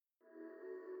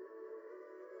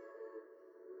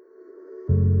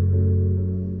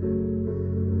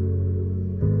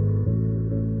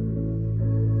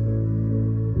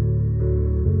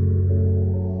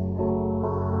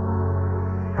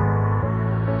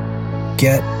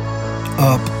Get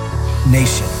Up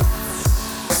Nation.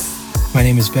 My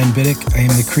name is Ben Biddick. I am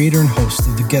the creator and host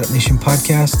of the Get Up Nation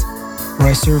podcast, where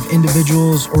I serve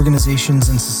individuals, organizations,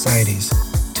 and societies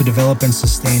to develop and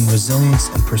sustain resilience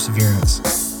and perseverance.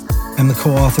 I'm the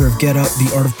co-author of Get Up,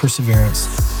 The Art of Perseverance,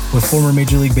 with former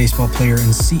Major League Baseball player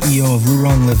and CEO of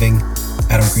Luron Living,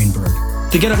 Adam Greenberg.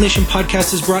 The Get Up Nation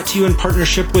podcast is brought to you in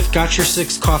partnership with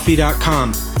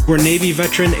GotYourSixCoffee.com, where Navy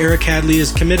veteran Eric Hadley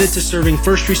is committed to serving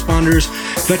first responders,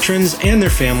 veterans, and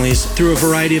their families through a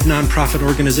variety of nonprofit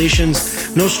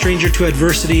organizations. No stranger to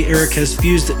adversity, Eric has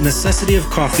fused the necessity of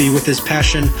coffee with his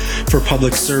passion for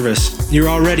public service. You're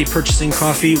already purchasing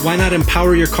coffee. Why not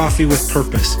empower your coffee with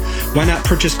purpose? Why not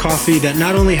purchase coffee that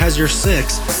not only has your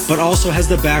six, but also has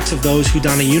the backs of those who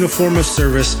don a uniform of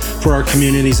service for our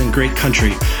communities and great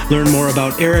country? Learn more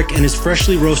about Eric and his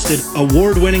freshly roasted,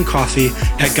 award-winning coffee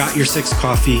at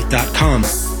GotYourSixCoffee.com.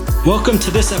 Welcome to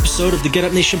this episode of the Get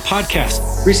Up Nation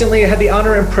podcast. Recently, I had the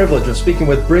honor and privilege of speaking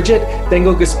with Bridgit,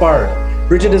 Dengel, Gaspard.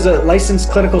 Bridgit is a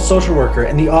licensed clinical social worker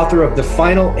and the author of The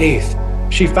Final Eighth.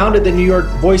 She founded the New York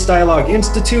Voice Dialogue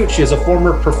Institute. She is a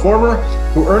former performer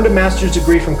who earned a master's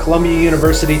degree from Columbia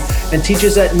University and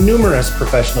teaches at numerous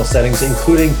professional settings,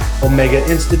 including Omega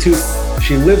Institute.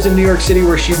 She lives in New York City,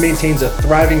 where she maintains a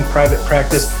thriving private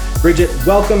practice. Bridgit,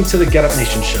 welcome to the Get Up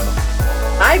Nation show.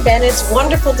 Hi, Ben. It's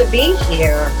wonderful to be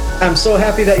here. I'm so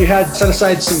happy that you had set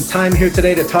aside some time here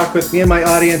today to talk with me and my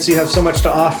audience. You have so much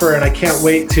to offer, and I can't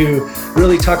wait to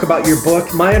really talk about your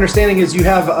book. My understanding is you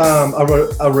have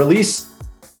a release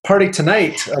party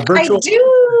tonight. A virtual. I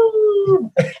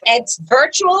do. It's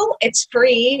virtual, it's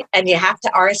free, and you have to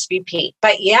RSVP.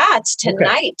 But yeah, it's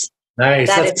tonight. Nice.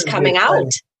 That it's coming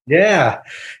out. Yeah.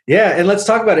 And let's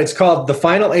talk about it. It's called The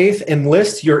Final Eighth,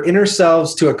 Enlist Your Inner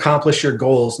Selves to Accomplish Your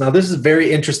Goals. Now, this is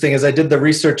very interesting. As I did the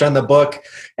research on the book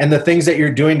and the things that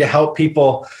you're doing to help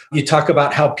people, you talk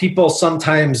about how people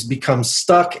sometimes become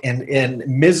stuck and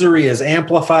misery is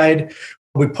amplified.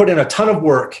 We put in a ton of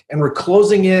work and we're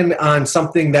closing in on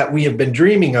something that we have been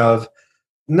dreaming of.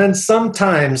 And then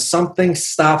sometimes something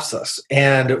stops us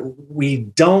and we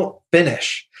don't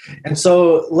finish. And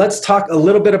so let's talk a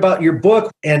little bit about your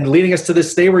book and leading us to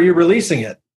this day where you're releasing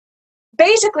it.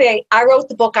 Basically, I wrote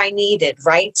the book I needed,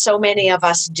 right? So many of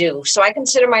us do. So I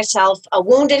consider myself a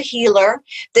wounded healer.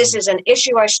 This is an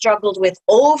issue I struggled with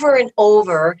over and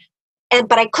over,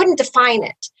 but I couldn't define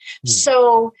it.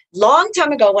 So long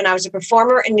time ago, when I was a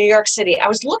performer in New York City, I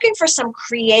was looking for some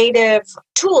creative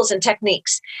tools and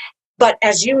techniques. But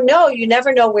as you know, you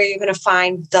never know where you're going to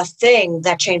find the thing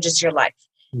that changes your life.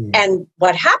 And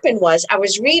what happened was I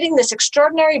was reading this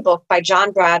extraordinary book by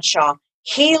John Bradshaw,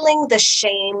 Healing the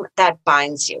Shame That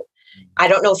Binds You. I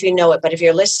don't know if you know it, but if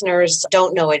your listeners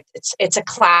don't know it, it's a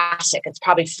classic. It's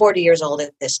probably 40 years old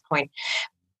at this point,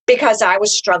 because I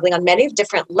was struggling on many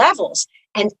different levels.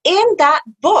 And in that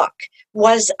book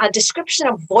was a description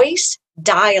of voice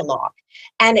dialogue.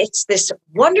 And it's this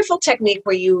wonderful technique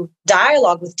where you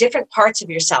dialogue with different parts of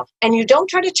yourself and you don't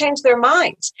try to change their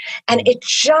minds. And it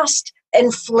just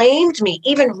inflamed me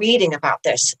even reading about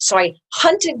this. So I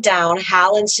hunted down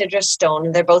Hal and Sidra Stone,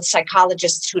 and they're both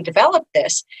psychologists who developed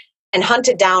this, and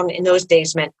hunted down in those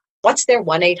days meant, what's their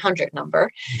 1-800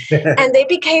 number? And they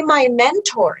became my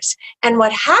mentors. And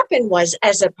what happened was,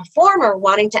 as a performer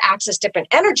wanting to access different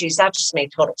energies, that just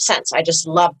made total sense. I just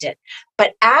loved it.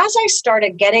 But as I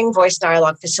started getting voice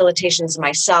dialogue facilitations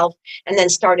myself, and then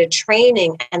started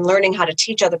training and learning how to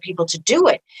teach other people to do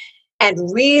it,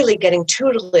 and really getting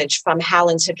tutelage from Hal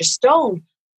and Sidra Stone,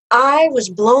 I was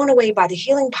blown away by the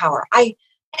healing power.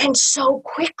 And so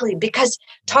quickly, because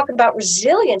talking about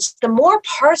resilience, the more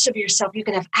parts of yourself you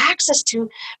can have access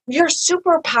to, your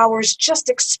superpowers just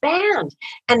expand.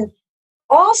 And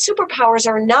all superpowers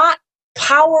are not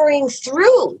powering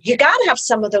through. You got to have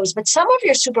some of those, but some of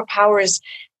your superpowers,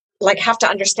 like, have to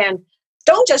understand,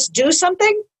 don't just do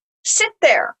something, sit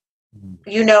there.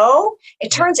 You know,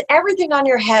 it turns everything on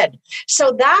your head.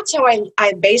 So that's how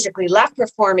I basically left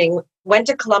performing, went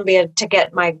to Columbia to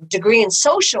get my degree in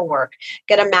social work,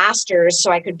 get a master's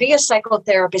so I could be a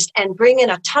psychotherapist and bring in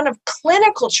a ton of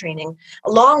clinical training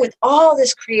along with all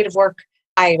this creative work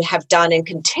I have done and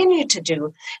continue to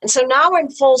do. And so now I'm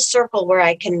full circle where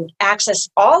I can access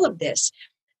all of this.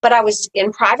 But I was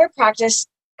in private practice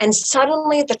and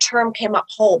suddenly the term came up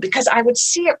whole, because I would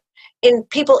see it in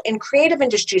people in creative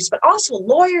industries, but also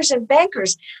lawyers and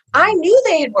bankers. I knew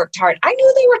they had worked hard. I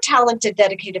knew they were talented,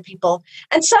 dedicated people.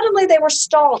 And suddenly they were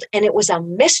stalled, and it was a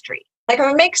mystery. Like, if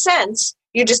it makes sense,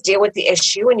 you just deal with the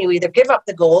issue and you either give up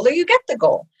the goal or you get the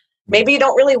goal. Maybe you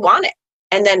don't really want it.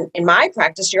 And then in my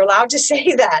practice, you're allowed to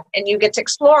say that, and you get to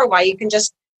explore why you can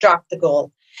just drop the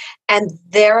goal. And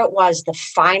there it was, the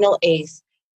final eighth,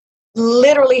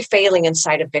 literally failing in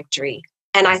sight of victory.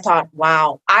 And I thought,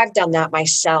 wow, I've done that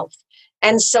myself.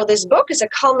 And so this book is a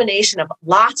culmination of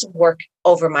lots of work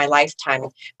over my lifetime,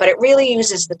 but it really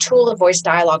uses the tool of voice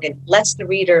dialogue and lets the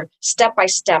reader step by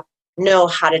step know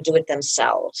how to do it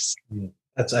themselves.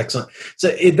 That's excellent. So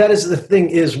that is the thing,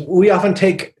 is we often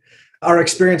take our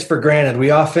experience for granted. We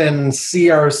often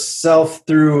see ourselves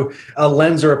through a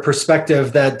lens or a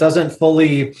perspective that doesn't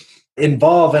fully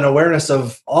involve an awareness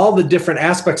of all the different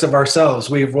aspects of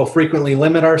ourselves. We will frequently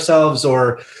limit ourselves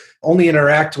or only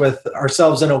interact with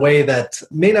ourselves in a way that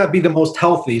may not be the most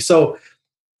healthy. So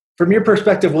from your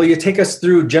perspective, will you take us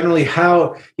through generally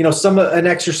how, an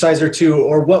exercise or two,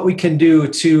 or what we can do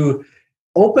to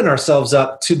open ourselves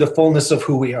up to the fullness of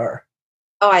who we are?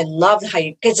 Oh, I love how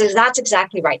because that's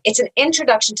exactly right. It's an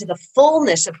introduction to the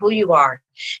fullness of who you are,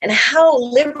 and how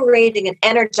liberating and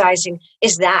energizing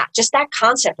is that? Just that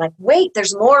concept, like, wait,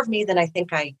 there's more of me than I think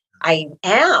I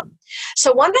am.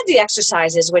 So one of the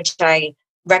exercises, which I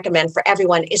recommend for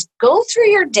everyone, is go through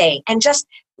your day and just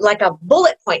like a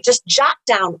bullet point, just jot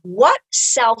down what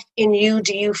self in you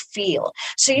do you feel.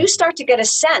 So you start to get a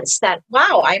sense that,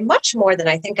 wow, I'm much more than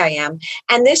I think I am.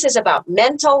 And this is about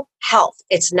mental health.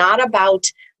 It's not about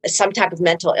some type of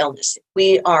mental illness.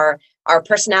 Our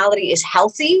personality is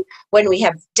healthy when we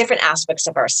have different aspects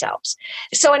of ourselves.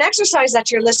 So an exercise that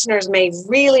your listeners may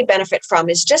really benefit from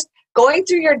is just going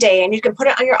through your day, and you can put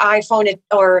it on your iPhone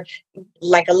or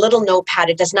like a little notepad.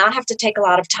 It does not have to take a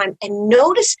lot of time, and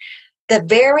notice the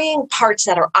varying parts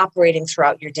that are operating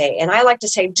throughout your day. And I like to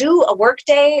say, do a work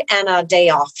day and a day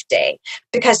off day,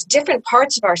 because different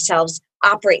parts of ourselves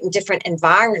operate in different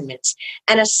environments.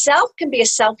 And a self can be a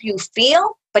self you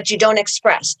feel, but you don't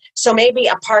express. So maybe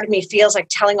a part of me feels like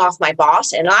telling off my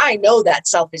boss, and I know that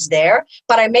self is there,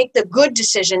 but I make the good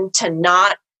decision to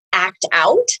not act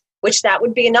out, which that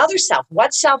would be another self.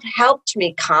 What self helped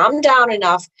me calm down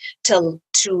enough to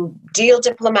deal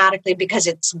diplomatically because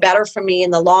it's better for me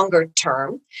in the longer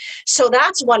term? So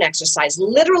that's one exercise.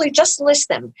 Literally just list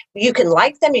them. You can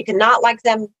like them, you can not like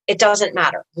them. It doesn't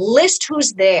matter. List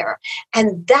who's there.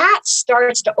 And that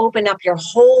starts to open up your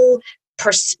whole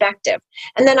perspective.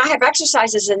 And then I have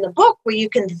exercises in the book where you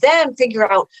can then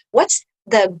figure out what's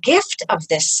the gift of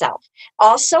this self.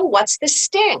 Also, what's the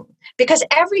sting? Because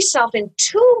every self in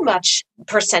too much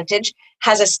percentage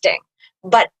has a sting,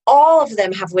 but all of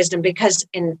them have wisdom, because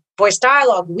in voice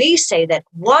dialogue, we say that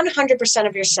 100%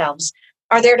 of yourselves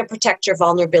are there to protect your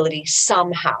vulnerability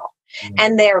somehow. Mm-hmm.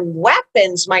 And their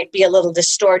weapons might be a little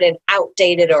distorted,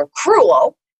 outdated, or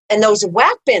cruel, and those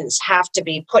weapons have to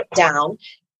be put down.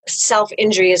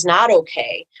 Self-injury is not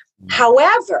okay. Mm-hmm.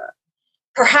 However,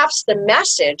 perhaps the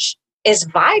message is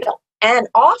vital. And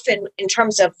often, in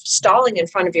terms of stalling in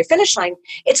front of your finish line,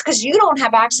 it's because you don't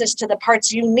have access to the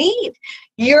parts you need.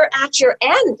 You're at your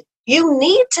end. You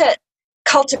need to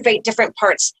cultivate different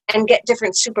parts and get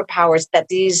different superpowers that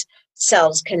these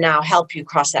cells can now help you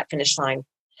cross that finish line.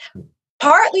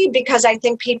 Partly because I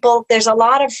think there's a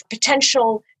lot of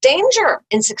potential danger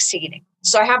in succeeding.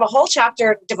 So I have a whole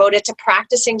chapter devoted to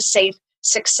practicing safe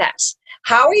success.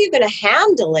 How are you going to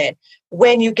handle it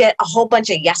when you get a whole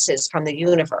bunch of yeses from the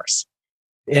universe?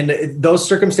 And those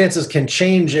circumstances can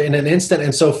change in an instant.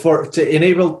 And so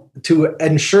to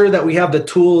ensure that we have the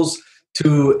tools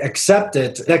to accept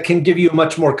it, that can give you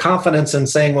much more confidence in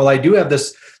saying, well, I do have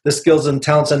the skills and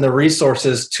talents and the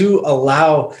resources to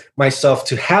allow myself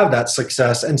to have that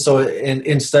success. And so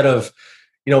instead of,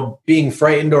 being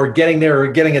frightened or getting there or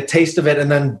getting a taste of it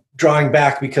and then drawing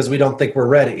back because we don't think we're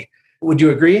ready. Would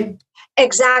you agree?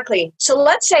 Exactly. So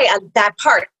let's say that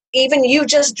part, even you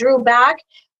just drew back,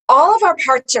 all of our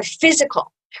parts are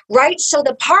physical, right? So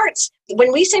the parts,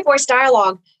 when we say voice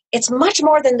dialogue, it's much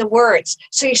more than the words.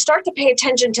 So you start to pay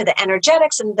attention to the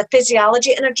energetics and the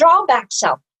physiology, and a drawback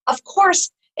self, of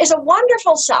course, is a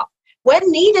wonderful self.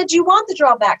 When needed, you want the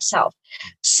drawback self.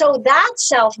 So that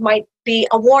self might be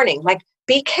a warning, like,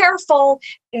 be careful.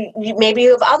 Maybe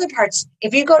you have other parts.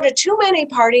 If you go to too many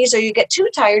parties or you get too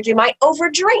tired, you might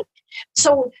overdrink.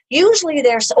 So usually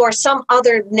there's some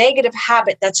other negative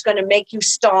habit that's going to make you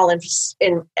stall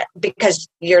because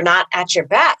you're not at your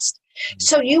best.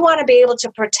 So you want to be able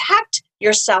to protect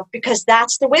yourself, because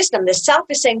that's the wisdom. The self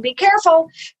is saying, be careful.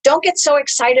 Don't get so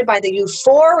excited by the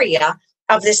euphoria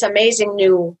of this amazing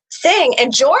new thing.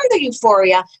 Enjoy the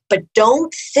euphoria, but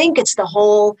don't think it's the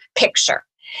whole picture.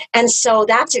 And so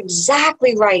that's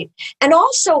exactly right. And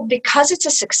also, because it's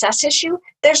a success issue,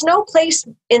 there's no place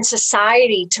in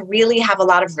society to really have a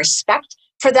lot of respect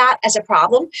for that as a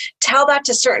problem. Tell that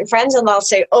to certain friends and they'll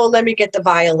say, oh, let me get the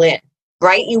violin,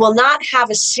 right? You will not have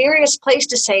a serious place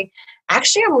to say,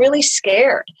 actually, I'm really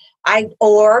scared.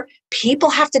 Or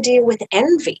people have to deal with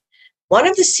envy. One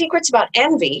of the secrets about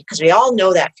envy, because we all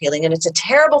know that feeling, and it's a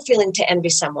terrible feeling to envy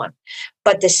someone.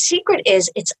 But the secret is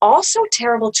it's also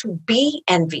terrible to be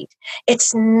envied.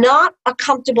 It's not a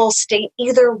comfortable state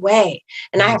either way.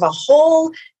 And I have a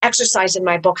whole exercise in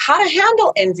my book, how to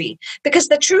handle envy. Because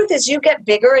the truth is you get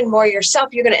bigger and more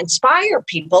yourself. You're going to inspire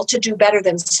people to do better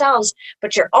themselves,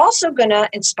 but you're also going to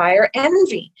inspire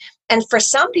envy. And for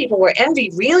some people where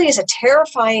envy really is a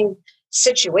terrifying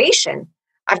situation,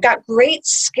 I've got great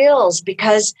skills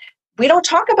because we don't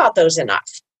talk about those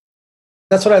enough.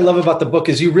 That's what I love about the book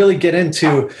is you really get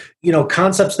into,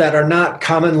 concepts that are not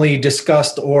commonly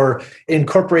discussed or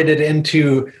incorporated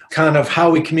into kind of how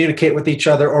we communicate with each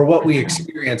other or what we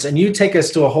experience. And you take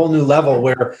us to a whole new level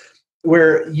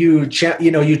where you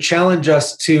challenge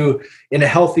us to, in a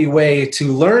healthy way,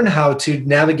 to learn how to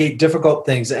navigate difficult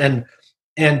things and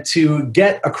to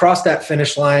get across that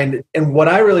finish line. And what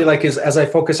I really like is, as I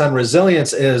focus on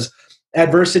resilience, is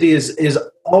adversity is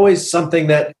always something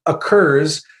that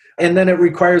occurs, and then it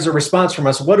requires a response from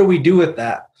us. What do we do with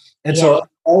that? And so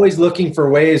always looking for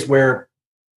ways where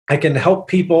I can help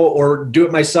people or do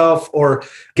it myself or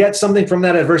get something from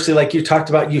that adversity. Like you talked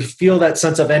about, you feel that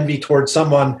sense of envy towards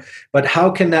someone, but how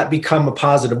can that become a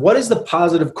positive? What is the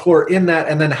positive core in that?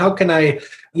 And then how can I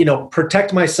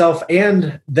protect myself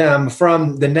and them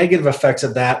from the negative effects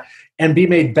of that and be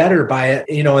made better by it,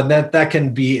 and that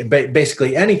can be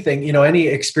basically anything, any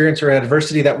experience or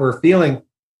adversity that we're feeling.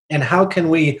 And how can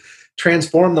we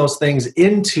transform those things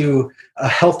into a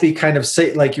healthy kind of,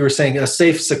 like you were saying, a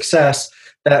safe success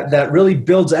that really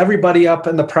builds everybody up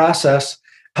in the process,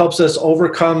 helps us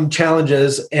overcome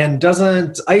challenges and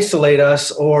doesn't isolate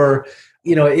us or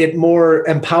it more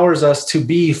empowers us to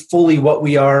be fully what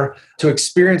we are, to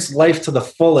experience life to the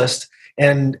fullest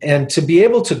and to be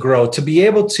able to grow, to be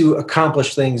able to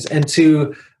accomplish things and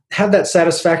to have that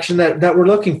satisfaction that we're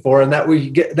looking for and that we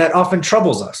get that often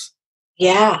troubles us.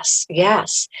 Yes.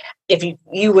 If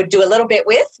you would do a little bit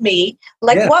with me,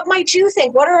 what might you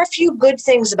think? What are a few good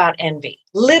things about envy?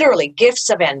 Literally, gifts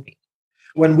of envy.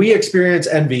 When we experience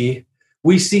envy,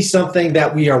 we see something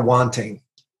that we are wanting.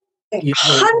 100%,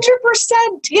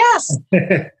 yes.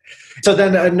 So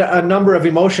then a number of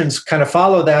emotions kind of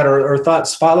follow that or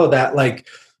thoughts follow that, like,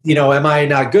 am I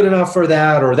not good enough for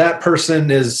that? Or that person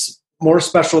is more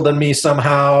special than me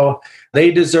somehow.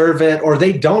 They deserve it or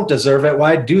they don't deserve it.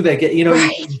 Why do they get,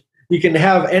 Right. you can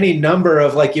have any number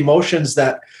of like emotions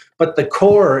but the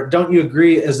core, don't you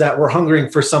agree, is that we're hungering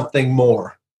for something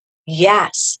more?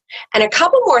 Yes. And a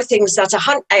couple more things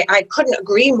I couldn't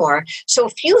agree more. So a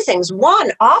few things.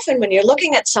 One, often when you're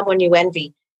looking at someone you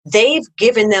envy, they've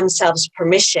given themselves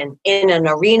permission in an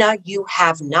arena you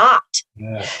have not.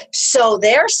 Yeah. So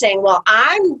they're saying, well,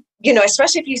 I'm,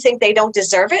 especially if you think they don't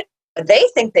deserve it, but they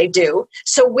think they do.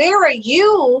 So where are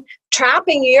you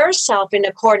trapping yourself in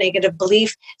a core negative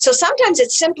belief? So sometimes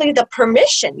it's simply the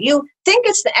permission. You think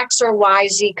it's the X or Y,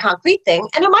 Z concrete thing,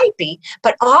 and it might be,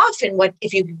 but often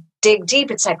if you dig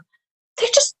deep, it's like, they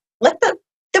just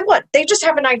they just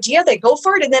have an idea, they go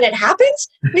for it, and then it happens.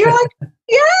 And you're like,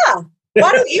 yeah,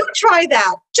 why don't you try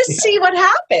that? Just see what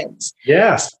happens.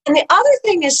 Yeah. And the other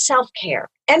thing is self-care.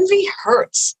 Envy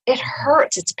hurts. It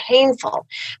hurts. It's painful.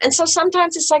 And so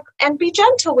sometimes it's like, and be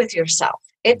gentle with yourself.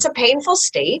 It's a painful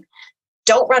state.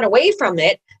 Don't run away from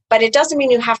it, but it doesn't mean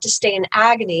you have to stay in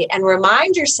agony, and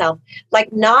remind yourself,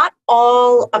 like, not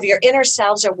all of your inner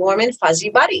selves are warm and fuzzy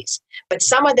buddies, but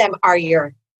some of them are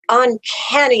your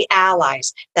uncanny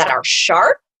allies that are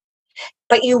sharp,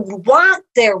 but you want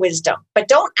their wisdom, but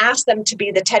don't ask them to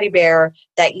be the teddy bear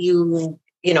that you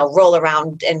roll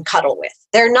around and cuddle with.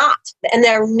 They're not, and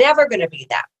they're never going to be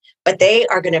that, but they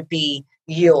are going to be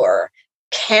your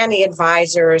canny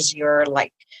advisors, your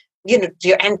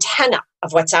antenna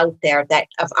of what's out there,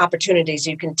 of opportunities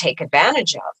you can take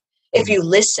advantage of if you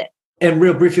listen. And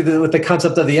real briefly with the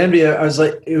concept of the envy, I was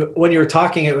like, when you were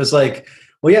talking, it was like,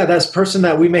 well, yeah, that's person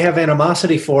that we may have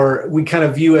animosity for, we kind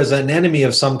of view as an enemy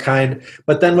of some kind.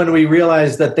 But then when we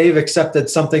realize that they've accepted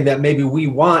something that maybe we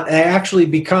want, they actually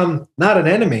become not an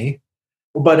enemy,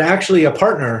 but actually a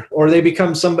partner, or they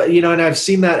become somebody, and I've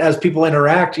seen that as people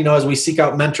interact, as we seek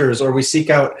out mentors or we seek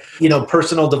out,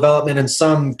 personal development in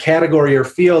some category or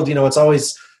field, it's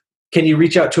always, can you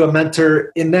reach out to a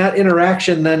mentor? In that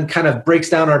interaction then kind of breaks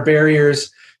down our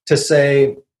barriers to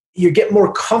say, you get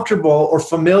more comfortable or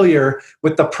familiar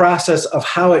with the process of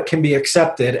how it can be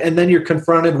accepted. And then you're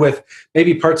confronted with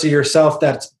maybe parts of yourself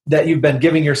that you've been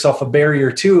giving yourself a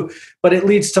barrier to, but it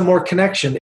leads to more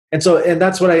connection. And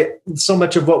that's what so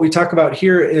much of what we talk about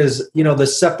here is, the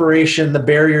separation, the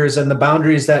barriers and the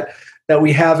boundaries that that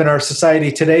we have in our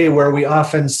society today, where we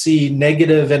often see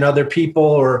negative in other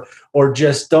people, or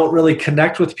just don't really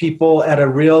connect with people at a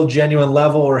real genuine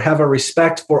level, or have a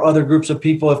respect for other groups of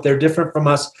people if they're different from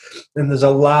us. And there's a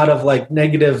lot of like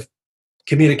negative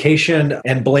communication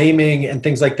and blaming and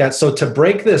things like that. So to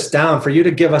break this down, for you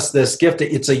to give us this gift,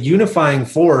 it's a unifying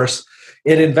force.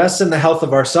 It invests in the health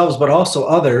of ourselves, but also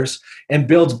others, and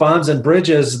builds bonds and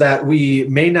bridges that we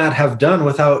may not have done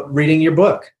without reading your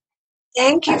book.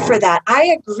 Thank you for that.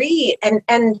 I agree.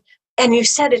 And you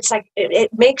said it's like it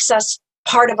makes us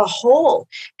part of a whole.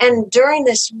 And during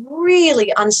this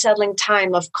really unsettling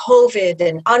time of COVID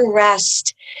and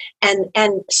unrest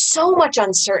and so much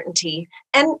uncertainty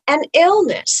and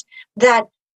illness, that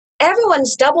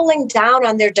everyone's doubling down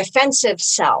on their defensive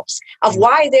selves of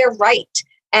why they're right.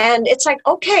 And it's like,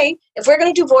 okay, if we're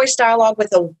going to do voice dialogue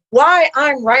with a why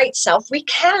I'm right self, we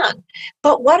can.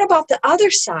 But what about the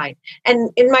other side?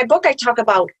 And in my book, I talk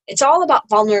about, it's all about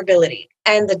vulnerability.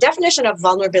 And the definition of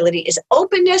vulnerability is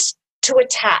openness to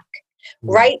attack,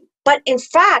 right? But in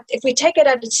fact, if we take it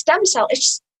at its stem cell,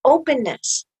 it's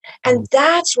openness. And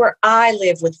that's where I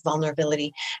live with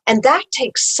vulnerability. And that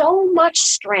takes so much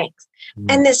strength.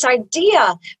 And this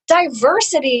idea,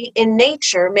 diversity in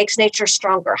nature makes nature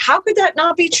stronger. How could that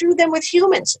not be true then with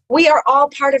humans? We are all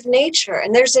part of nature.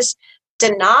 And there's this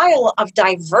denial of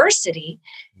diversity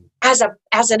as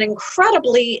an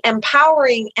incredibly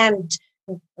empowering and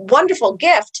wonderful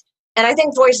gift. And I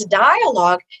think voice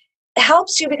dialogue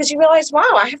helps you because you realize,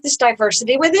 wow, I have this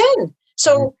diversity within.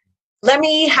 So let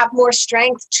me have more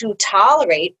strength to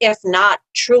tolerate, if not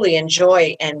truly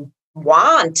enjoy and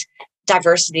want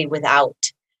diversity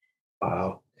without.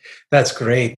 Wow, that's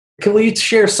great. Can we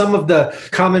share some of the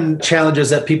common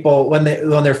challenges that people, when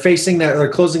they're facing that, they're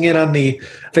closing in on the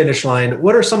finish line?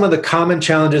 What are some of the common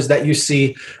challenges that you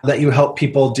see that you help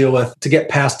people deal with to get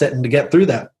past it and to get through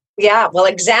that? Yeah, well,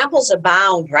 examples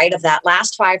abound, right? Of that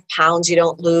last 5 pounds you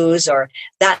don't lose, or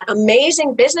that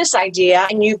amazing business idea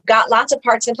and you've got lots of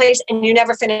parts in place and you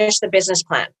never finish the business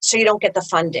plan, so you don't get the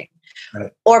funding. Right.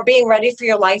 Or being ready for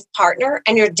your life partner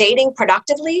and you're dating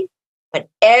productively, but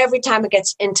every time it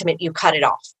gets intimate, you cut it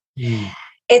off. And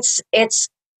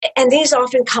these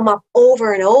often come up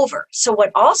over and over. So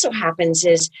what also happens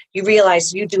is you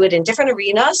realize you do it in different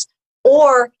arenas,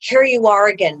 or here you are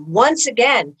again, once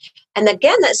again. And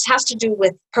again, this has to do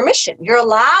with permission. You're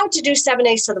allowed to do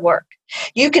 7/8 of the work.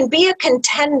 You can be a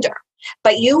contender,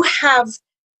 but you have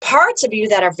parts of you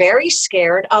that are very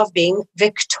scared of being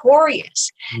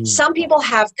victorious. Some people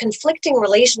have conflicting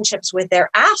relationships with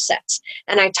their assets.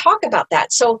 And I talk about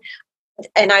that. So,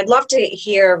 and I'd love to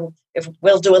hear if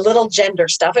we'll do a little gender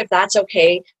stuff, if that's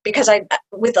okay, because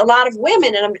with a lot of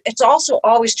women, and it's also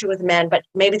always true with men, but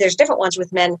maybe there's different ones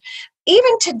with men.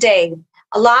 Even today,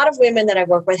 a lot of women that I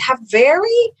work with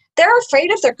they're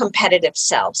afraid of their competitive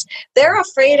selves. They're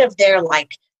afraid of their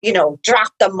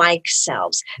drop the mic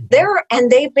selves.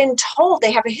 They've been told,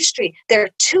 they have a history, they're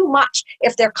too much.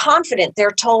 If they're confident,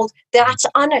 they're told that's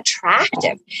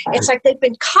unattractive. It's like they've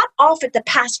been cut off at the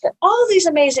pass for all these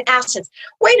amazing assets.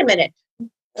 Wait a minute,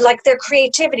 like their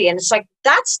creativity. And it's like,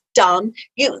 that's dumb.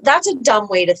 That's a dumb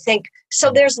way to think.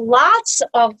 So there's lots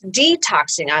of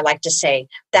detoxing, I like to say,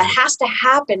 that has to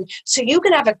happen so you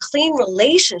can have a clean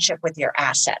relationship with your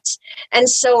assets. And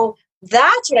so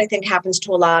that's what I think happens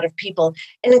to a lot of people,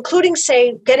 and including,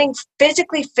 say, getting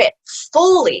physically fit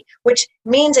fully, which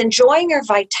means enjoying your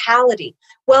vitality.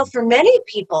 Well, for many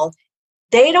people,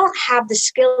 they don't have the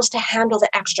skills to handle the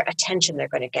extra attention they're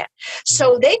going to get.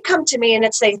 So they come to me and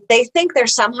they think they're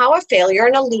somehow a failure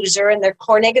and a loser, and their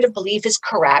core negative belief is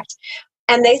correct.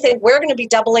 And they think we're going to be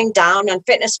doubling down on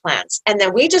fitness plans. And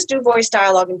then we just do voice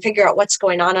dialogue and figure out what's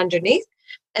going on underneath.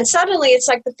 And suddenly it's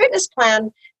like the fitness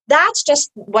plan, that's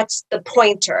just what's the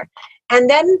pointer. And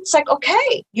then it's like,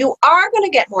 okay, you are going to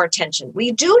get more attention.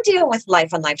 We do deal with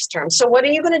life on life's terms. So what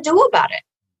are you going to do about it?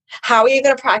 How are you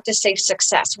going to practice safe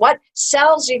success? What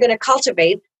cells are you going to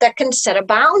cultivate that can set a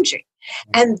boundary?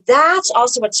 And that's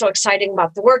also what's so exciting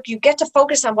about the work. You get to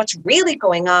focus on what's really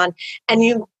going on, and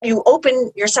you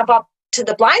open yourself up to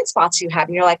the blind spots you have.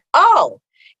 And you're like, oh,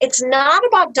 it's not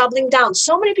about doubling down.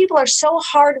 So many people are so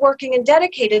hardworking and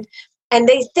dedicated, and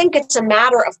they think it's a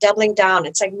matter of doubling down.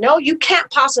 It's like, no, you can't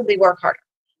possibly work harder.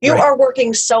 You are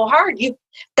working so hard.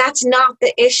 That's not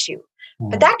the issue.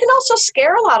 But that can also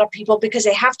scare a lot of people because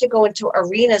they have to go into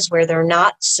arenas where they're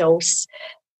not so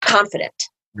confident.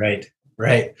 Right.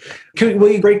 Will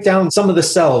you break down some of the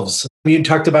selves? You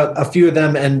talked about a few of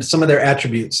them and some of their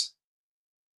attributes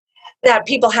that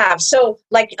people have. So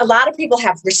like a lot of people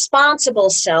have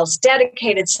responsible selves,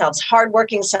 dedicated selves,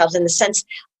 hardworking selves, in the sense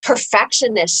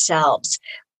perfectionist selves,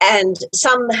 And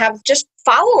some have just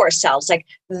follow ourselves. Like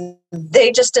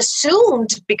they just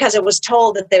assumed because it was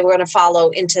told that they were going to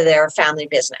follow into their family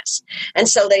business. And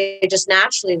so they just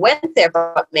naturally went there,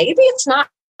 but maybe it's not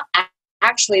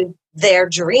actually their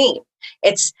dream.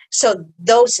 It's so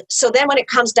then when it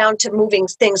comes down to moving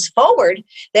things forward,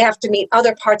 they have to meet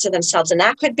other parts of themselves. And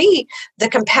that could be the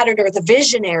competitor, the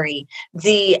visionary,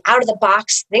 the out of the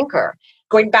box thinker.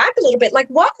 Going back a little bit, like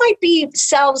what might be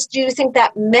selves do you think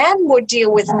that men would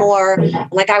deal with more?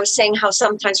 Like I was saying, how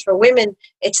sometimes for women,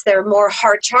 it's their more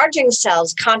hard-charging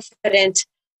selves, confident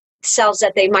selves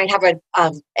that they might have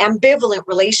an ambivalent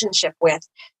relationship with.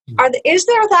 Is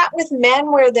there that with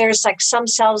men where there's like some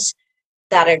selves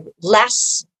that are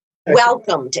less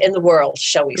welcomed in the world,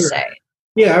 shall we say?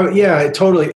 Yeah,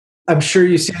 totally. I'm sure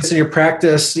you see this in your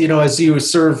practice, as you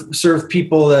serve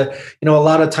people that, a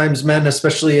lot of times men,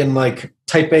 especially in like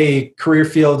type A career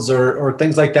fields or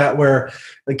things like that, where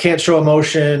they can't show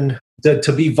emotion.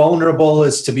 To be vulnerable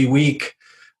is to be weak.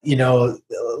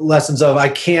 Lessons of I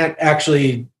can't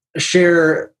actually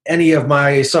share any of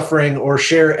my suffering or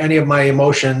share any of my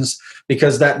emotions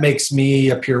because that makes me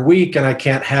appear weak and I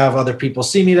can't have other people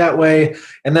see me that way.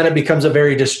 And then it becomes a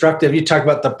very destructive. You talk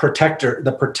about the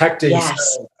protecting,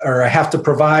 yes. Or I have to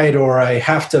provide, or I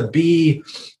have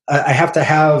to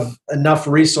have enough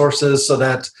resources so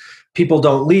that people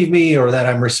don't leave me, or that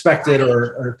I'm respected,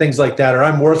 or things like that, or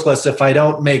I'm worthless if I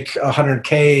don't make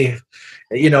 100K,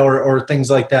 or things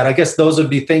like that. I guess those would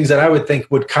be things that I would think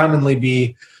would commonly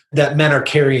be that men are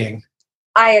carrying.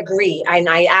 I agree. And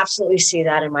I absolutely see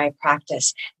that in my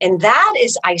practice. And that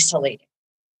is isolating.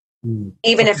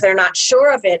 Even if they're not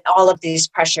sure of it, all of these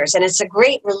pressures. And it's a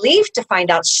great relief to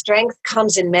find out strength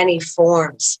comes in many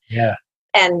forms. Yeah.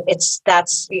 And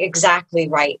that's exactly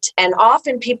right. And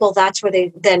often people, that's where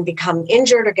they then become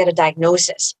injured or get a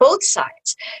diagnosis. Both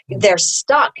sides, they're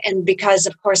stuck. And because,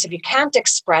 of course, if you can't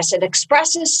express, it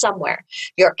expresses somewhere.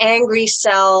 Your angry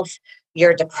self,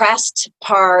 your depressed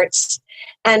parts.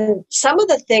 And some of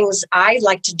the things I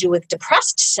like to do with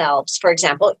depressed selves, for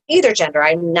example, either gender,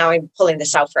 I'm pulling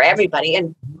this out for everybody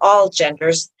and all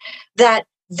genders, that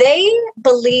they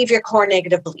believe your core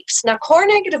negative beliefs. Now, core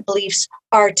negative beliefs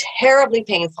are terribly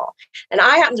painful. And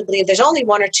I happen to believe there's only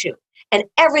one or two, and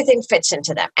everything fits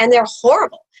into them. And they're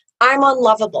horrible. I'm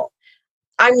unlovable.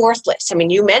 I'm worthless. I mean,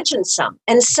 you mentioned some.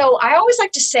 And so I always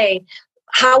like to say,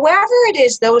 however it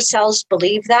is those cells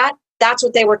believe that, that's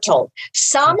what they were told.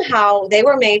 Somehow they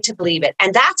were made to believe it.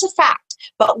 And that's a fact.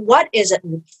 But what is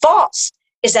false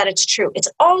is that it's true. It's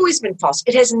always been false.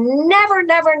 It has never,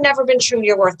 never, never been true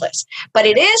you're worthless. But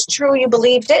it is true you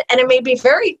believed it. And it may be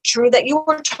very true that you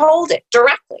were told it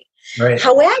directly. Right.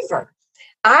 However,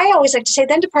 I always like to say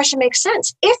then depression makes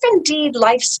sense. If indeed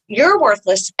you're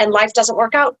worthless and life doesn't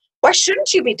work out, why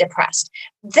shouldn't you be depressed?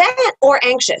 Or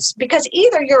anxious, because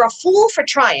either you're a fool for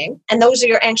trying, and those are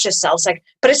your anxious selves,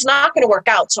 but it's not going to work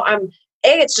out. So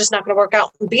it's just not going to work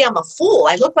out. And B, I'm a fool.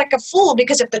 I look like a fool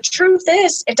because if the truth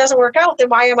is it doesn't work out, then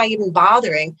why am I even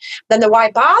bothering? Then the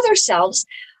why bother selves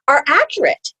are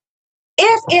accurate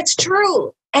if it's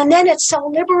true. And then it's so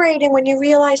liberating when you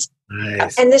realize,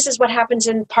 nice. And this is what happens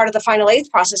in part of the final eighth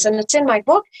process, and it's in my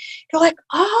book. You're like,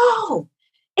 oh,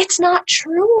 it's not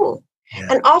true. Yeah.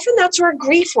 And often that's where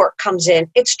grief work comes in.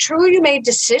 It's true you made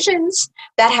decisions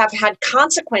that have had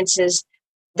consequences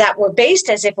that were based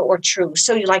as if it were true.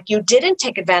 So you didn't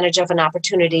take advantage of an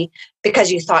opportunity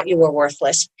because you thought you were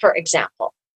worthless, for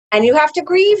example. And you have to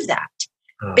grieve that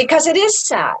because it is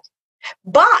sad.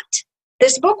 But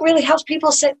this book really helps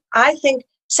people say,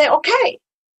 okay,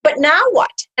 but now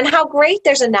what? And how great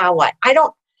there's a now what.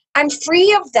 I'm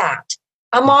free of that.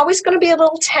 I'm always going to be a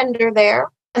little tender there.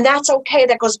 And that's okay.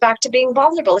 That goes back to being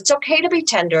vulnerable. It's okay to be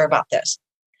tender about this.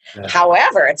 Yeah.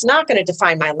 However, it's not going to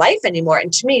define my life anymore.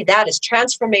 And to me, that is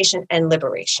transformation and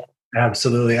liberation.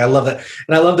 Absolutely. I love that.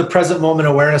 And I love the present moment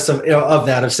awareness of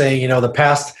that, of saying, the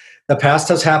past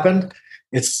has happened.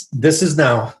 This is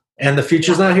now, and the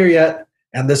future's not here yet.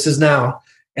 And this is now.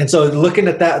 And so looking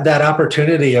at that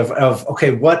opportunity of,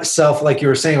 okay, what self, like you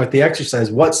were saying with the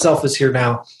exercise, what self is here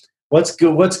now? What's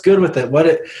good with it?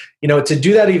 To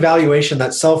do that evaluation,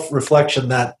 that self-reflection,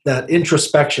 that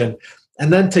introspection,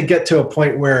 and then to get to a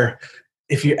point where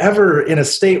if you're ever in a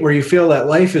state where you feel that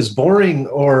life is boring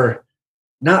or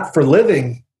not for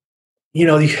living,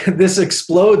 this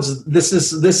explodes.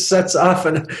 This sets off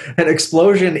an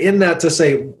explosion in that to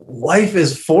say, life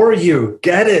is for you.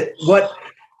 Get it.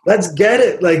 Let's get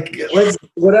it. Let's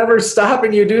whatever's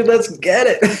stopping you, dude, let's get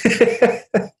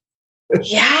it.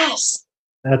 Yes.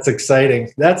 That's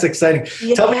exciting. That's exciting.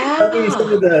 Yeah. Tell me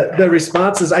some of the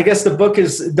responses. I guess the book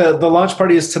is the launch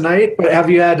party is tonight, but have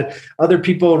you had other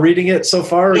people reading it so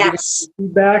far or giving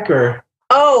feedback or?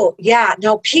 Oh, yeah.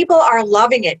 No, people are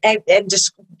loving it. And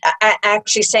just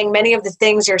actually saying many of the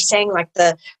things you're saying, like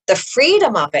the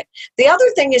freedom of it. The other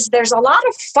thing is there's a lot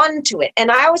of fun to it.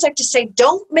 And I always like to say,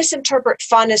 don't misinterpret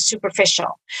fun as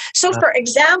superficial. So for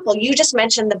example, you just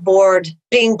mentioned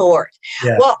being bored.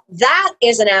 Yeah. Well, that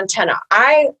is an antenna.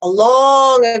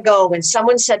 Long ago, when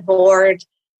someone said bored,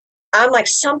 I'm like,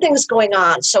 something's going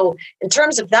on. So in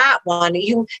terms of that one,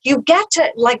 you get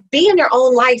to like be in your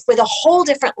own life with a whole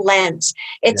different lens.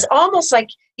 It's almost like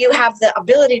you have the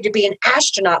ability to be an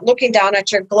astronaut looking down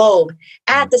at your globe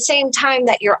at the same time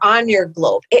that you're on your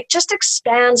globe. It just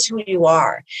expands who you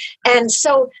are. And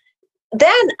so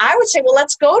then I would say, well,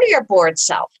 let's go to your bored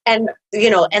self and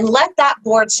let that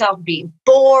bored self be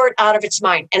bored out of its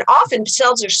mind. And often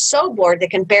selves are so bored they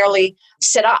can barely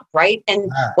sit up, right? And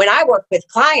when I work with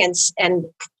clients and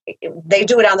they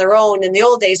do it on their own, in the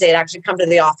old days, they'd actually come to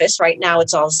the office. Right now,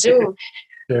 it's all Zoom.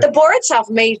 The bored self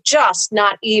may just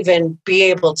not even be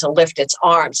able to lift its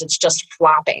arms. It's just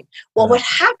flopping. Well, what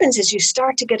happens is you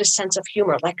start to get a sense of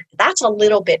humor. Like, that's a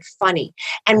little bit funny.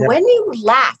 And when you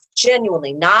laugh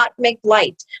genuinely, not make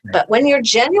light, but when you're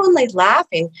genuinely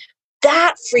laughing,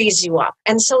 that frees you up.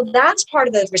 And so that's part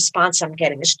of the response I'm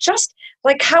getting. It's just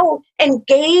like how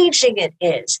engaging it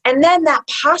is. And then that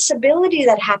possibility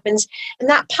that happens, and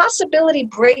that possibility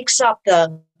breaks up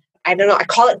I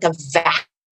call it the vacuum.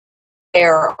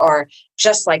 Or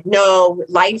just like, no,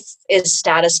 life is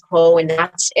status quo and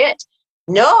that's it.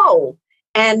 No.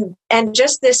 And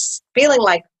just this feeling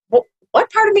like,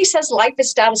 what part of me says life is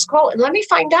status quo? And let me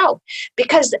find out,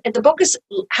 because the book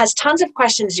has tons of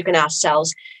questions you can ask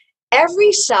selves.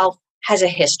 Every self has a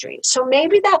history. So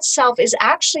maybe that self is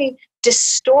actually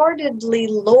distortedly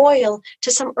loyal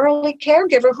to some early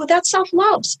caregiver who that self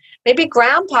loves. Maybe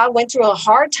grandpa went through a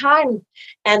hard time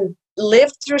and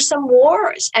lived through some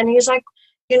wars, and he's like,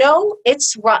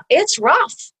 it's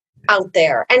rough out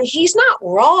there, and he's not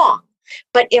wrong.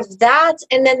 But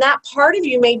and then that part of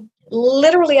you may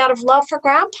literally out of love for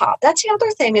grandpa. That's the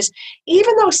other thing is,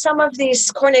 even though some of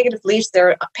these core negative beliefs,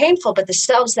 they're painful, but the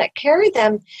selves that carry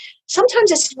them,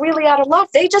 sometimes it's really out of love.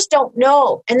 They just don't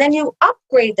know. And then you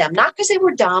upgrade them, not because they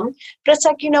were dumb, but it's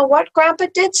like, you know what? Grandpa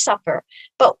did suffer,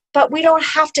 but we don't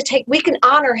have to we can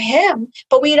honor him,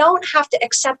 but we don't have to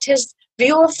accept his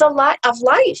view of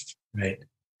life.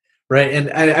 Right. And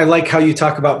I like how you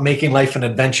talk about making life an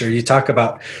adventure. You talk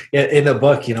about in the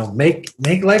book,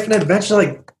 make life an adventure.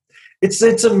 Like it's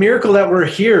a miracle that we're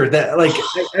here, that like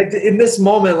in this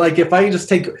moment, like if I just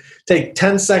take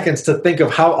 10 seconds to think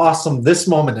of how awesome this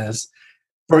moment is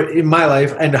in my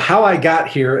life and how I got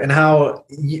here and how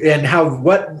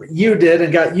what you did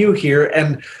and got you here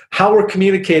and how we're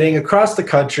communicating across the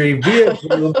country via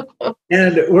Zoom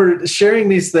and we're sharing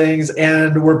these things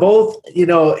and we're both,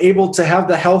 able to have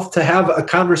the health to have a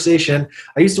conversation.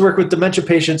 I used to work with dementia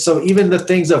patients. So even the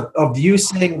things of you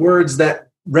saying words that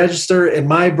register in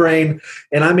my brain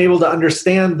and I'm able to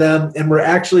understand them and we're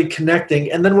actually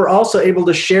connecting. And then we're also able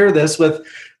to share this with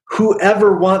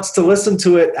whoever wants to listen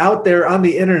to it out there on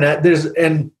the internet.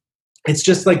 And it's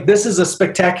just like, this is a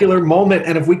spectacular moment.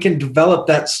 And if we can develop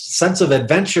that sense of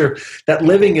adventure, that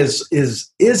living is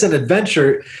an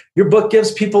adventure, your book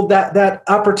gives people that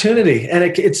opportunity and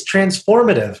it's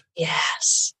transformative.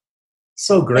 Yes.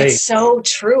 So great. It's so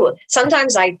true.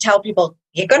 Sometimes I tell people,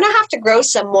 you're going to have to grow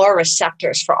some more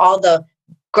receptors for all the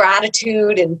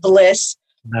gratitude and bliss.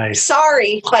 Nice.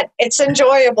 Sorry, but it's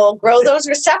enjoyable. Grow those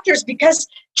receptors, because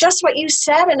just what you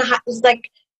said, and like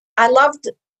I loved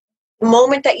the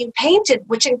moment that you painted,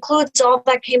 which includes all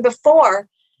that came before.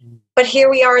 But here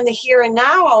we are in the here and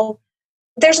now.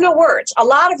 There's no words. A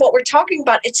lot of what we're talking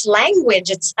about, it's language.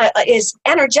 It's is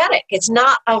energetic. It's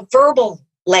not a verbal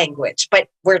language, but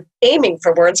we're aiming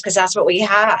for words because that's what we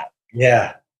have.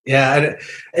 Yeah. Yeah. And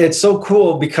it's so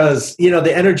cool because,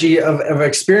 the energy of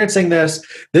experiencing this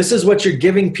is what you're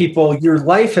giving people. Your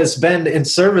life has been in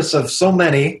service of so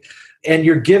many, and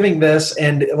you're giving this.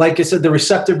 And like I said, the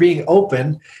receptor being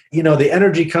open, the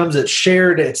energy comes, it's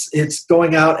shared, it's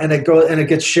going out and it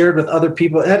gets shared with other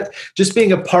people. And just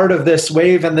being a part of this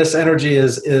wave and this energy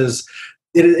it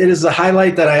is a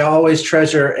highlight that I always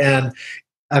treasure. And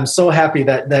I'm so happy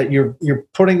that you're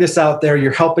putting this out there.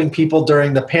 You're helping people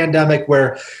during the pandemic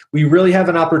where we really have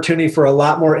an opportunity for a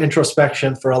lot more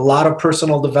introspection, for a lot of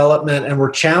personal development, and we're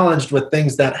challenged with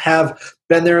things that have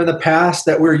been there in the past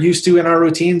that we're used to in our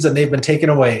routines and they've been taken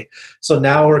away. So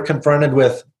now we're confronted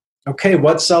with, okay,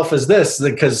 what self is this?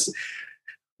 Because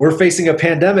we're facing a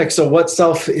pandemic. So what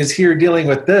self is here dealing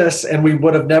with this? And we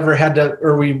would have never had to,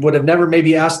 or we would have never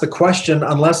maybe asked the question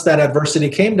unless that adversity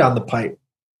came down the pipe.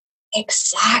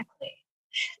 Exactly.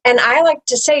 And I like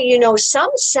to say,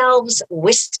 some selves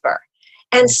whisper.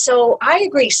 And so I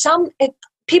agree.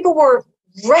 People were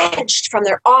wrenched from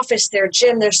their office, their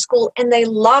gym, their school, and they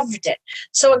loved it.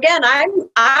 So again,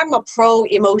 I'm a pro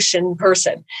emotion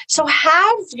person. So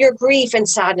have your grief and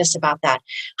sadness about that.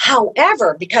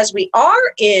 However, because we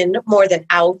are in more than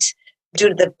out due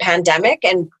to the pandemic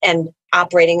and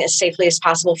operating as safely as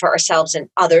possible for ourselves and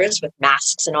others with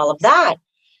masks and all of that,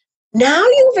 now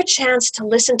you have a chance to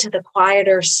listen to the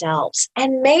quieter selves.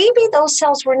 And maybe those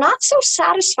selves were not so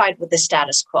satisfied with the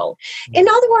status quo. In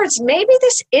other words, maybe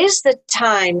this is the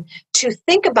time to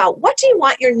think about, what do you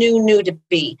want your new to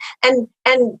be? And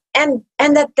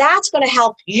that's going to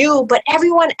help you, but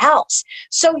everyone else.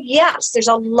 So yes, there's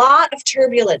a lot of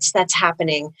turbulence that's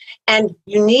happening, and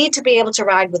you need to be able to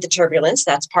ride with the turbulence.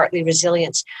 That's partly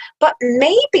resilience. But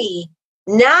maybe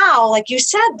now, like you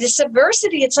said, this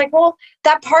adversity, it's like, well,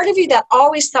 that part of you that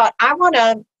always thought, I want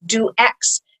to do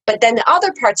X, but then the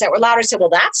other parts that were louder said, well,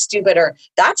 that's stupid, or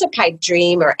that's a pipe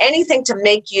dream, or anything to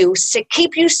make you sick,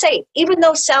 keep you safe, even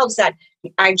those selves that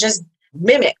I just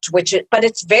mimicked, but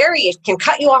it can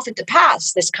cut you off at the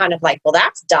pass, this kind of like, well,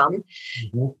 that's dumb.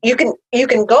 Mm-hmm. You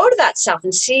can go to that self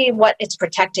and see what it's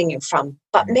protecting you from,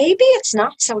 but maybe it's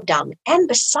not so dumb. And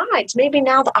besides, maybe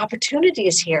now the opportunity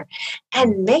is here,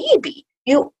 and maybe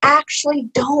you actually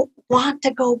don't want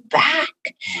to go back.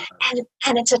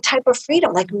 And it's a type of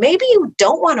freedom. Like maybe you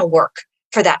don't want to work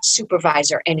for that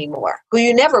supervisor anymore, who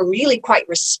you never really quite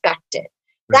respected.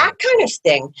 That kind of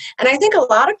thing. And I think a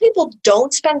lot of people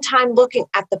don't spend time looking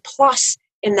at the plus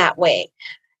in that way.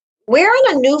 We're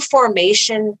in a new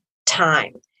formation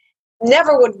time.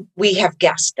 Never would we have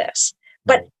guessed this.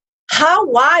 But how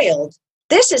wild.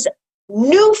 This is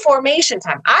new formation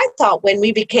time. I thought when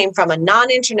we became from a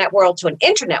non-internet world to an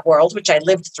internet world, which I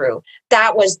lived through,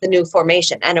 that was the new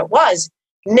formation. And it was.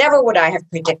 Never would I have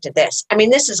predicted this. I mean,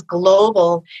 this is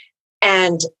global,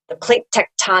 and the plate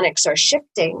tectonics are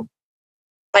shifting.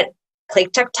 But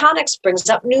plate tectonics brings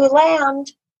up new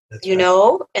land,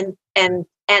 and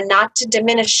not to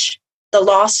diminish the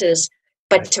losses,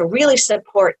 but to really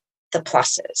support the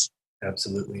pluses.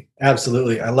 Absolutely.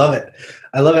 Absolutely. I love it.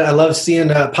 I love seeing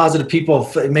positive people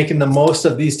making the most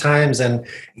of these times. And,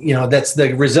 that's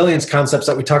the resilience concepts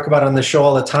that we talk about on the show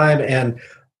all the time. And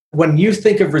when you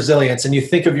think of resilience and you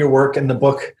think of your work in the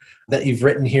book that you've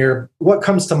written here, what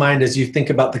comes to mind as you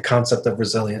think about the concept of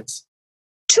resilience?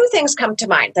 Two things come to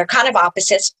mind. They're kind of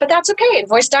opposites, but that's okay. In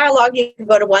voice dialogue, you can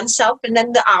go to one self and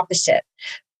then the opposite.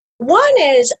 One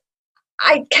is,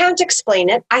 I can't explain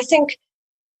it. I think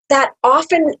that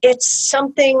often it's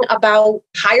something about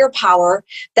higher power,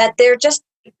 that there just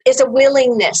is a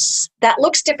willingness that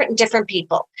looks different in different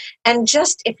people. And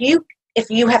just if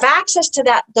you have access to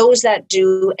that, those that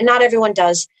do, and not everyone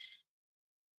does,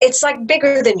 it's like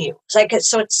bigger than you.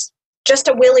 It's just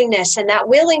a willingness, and that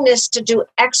willingness to do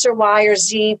X or Y or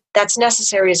Z that's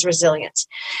necessary is resilience.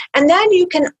 And then you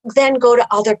can then go to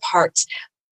other parts,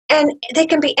 and they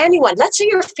can be anyone. Let's say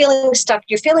you're feeling stuck.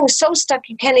 You're feeling so stuck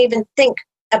you can't even think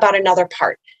about another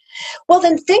part. Well,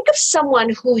 then think of someone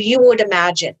who you would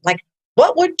imagine, like,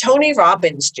 what would Tony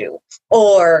Robbins do?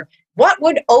 Or what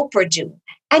would Oprah do?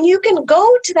 And you can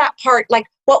go to that part, like,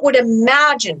 what would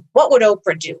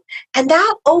Oprah do? And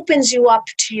that opens you up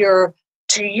to your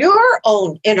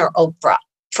own inner Oprah,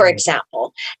 for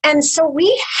example. And so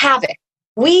we have it,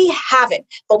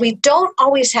 but we don't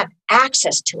always have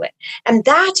access to it. And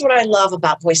that's what I love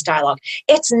about voice dialogue.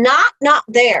 It's not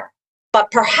there, but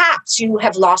perhaps you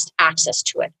have lost access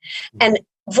to it. And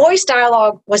voice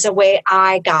dialogue was a way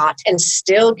I got and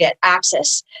still get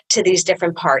access to these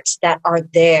different parts that are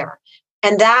there.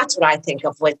 And that's what I think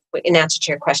of in answer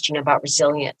to your question about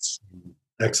resilience.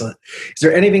 Excellent. Is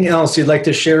there anything else you'd like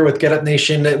to share with Get Up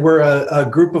Nation? We're a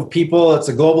group of people. It's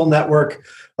a global network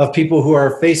of people who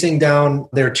are facing down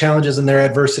their challenges and their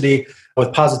adversity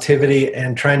with positivity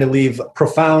and trying to leave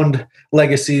profound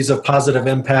legacies of positive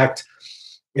impact.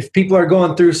 If people are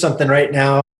going through something right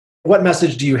now, what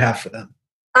message do you have for them?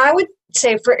 I would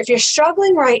say if you're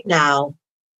struggling right now,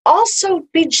 also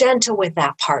be gentle with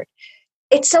that part.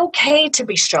 It's okay to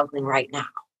be struggling right now.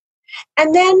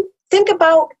 And then think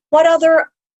about what other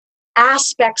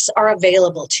aspects are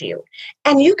available to you.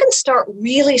 And you can start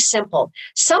really simple.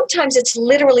 Sometimes it's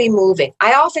literally moving.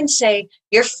 I often say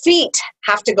your feet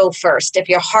have to go first if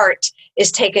your heart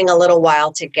is taking a little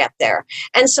while to get there.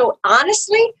 And so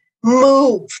honestly,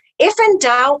 move. If in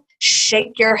doubt,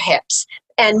 shake your hips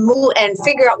and move and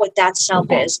figure out what that self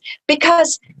is.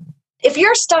 Because if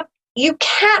you're stuck, you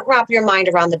can't wrap your mind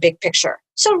around the big picture.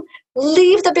 So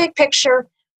leave the big picture,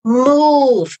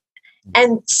 move,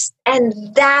 and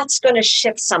that's going to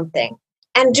shift something,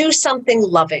 and do something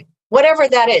loving, whatever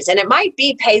that is. And it might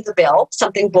be pay the bill,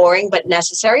 something boring but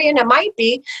necessary. And it might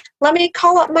be, let me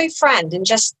call up my friend and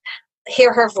just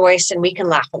hear her voice and we can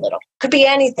laugh a little. Could be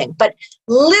anything, but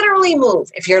literally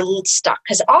move if you're stuck,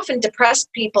 because often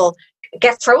depressed people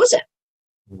get frozen.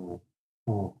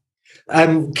 I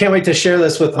can't wait to share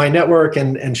this with my network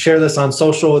and share this on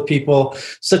social with people.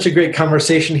 Such a great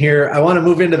conversation here. I want to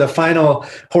move into the final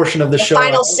portion of the show.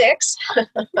 Final six.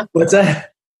 What's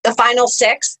that? The final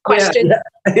six question.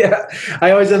 Yeah.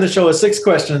 I always end the show with 6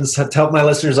 questions to help my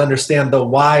listeners understand the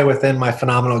why within my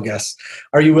phenomenal guests.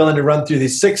 Are you willing to run through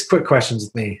these 6 quick questions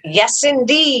with me? Yes,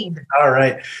 indeed. All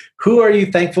right. Who are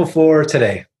you thankful for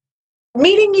today?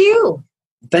 Meeting you.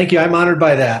 Thank you. I'm honored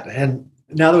by that. And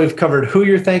now that we've covered who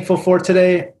you're thankful for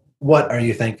today, what are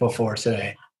you thankful for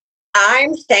today?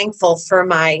 I'm thankful for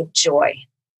my joy.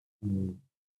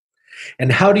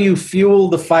 And how do you fuel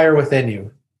the fire within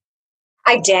you?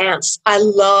 I dance. I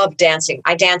love dancing.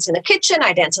 I dance in the kitchen.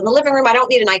 I dance in the living room. I don't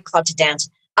need a nightclub to dance.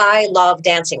 I love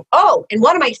dancing. Oh, and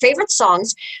one of my favorite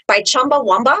songs by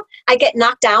Chumbawamba, I get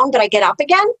knocked down, but I get up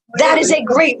again. That is a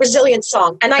great resilience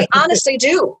song. And I honestly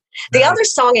do. The other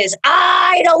song is,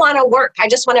 I don't want to work. I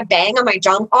just want to bang on my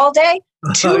drum all day.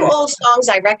 2 old songs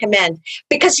I recommend,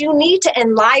 because you need to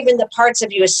enliven the parts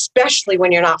of you, especially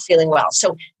when you're not feeling well.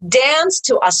 So dance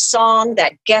to a song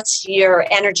that gets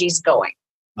your energies going.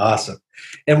 Awesome.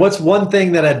 And what's one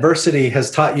thing that adversity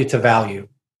has taught you to value?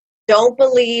 Don't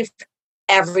believe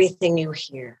everything you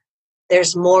hear.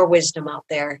 There's more wisdom out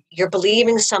there. You're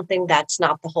believing something that's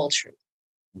not the whole truth.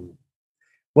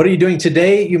 What are you doing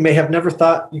today you may have never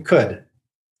thought you could?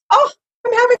 Oh,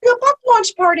 I'm having a book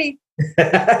launch party.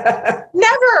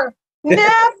 Never.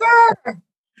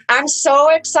 I'm so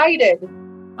excited.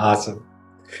 Awesome.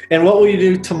 And what will you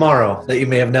do tomorrow that you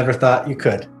may have never thought you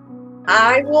could?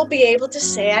 I will be able to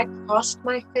say I crossed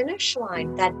my finish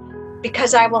line, that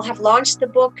because I will have launched the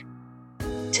book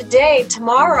today.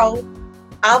 Tomorrow,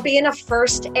 I'll be in a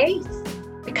first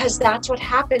 8th, because that's what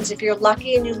happens if you're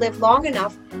lucky and you live long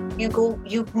enough.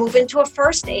 You move into a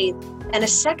first 8th and a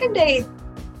second 8th.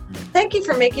 Thank you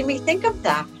for making me think of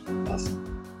that.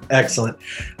 Awesome. Excellent.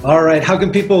 All right. How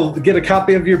can people get a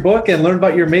copy of your book and learn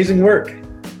about your amazing work?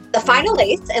 The Final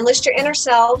 8th, Enlist Your Inner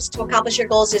Selves to Accomplish Your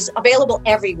Goals, is available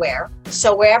everywhere.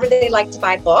 So wherever they like to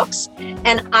buy books.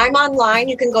 And I'm online.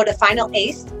 You can go to Final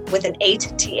 8th with an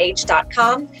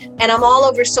 8th.com. And I'm all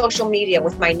over social media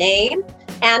with my name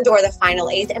and or the Final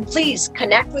 8th. And please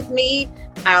connect with me.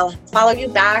 I'll follow you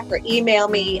back or email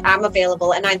me. I'm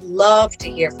available. And I'd love to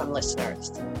hear from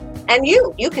listeners. And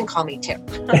you can call me too.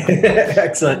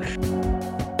 Excellent.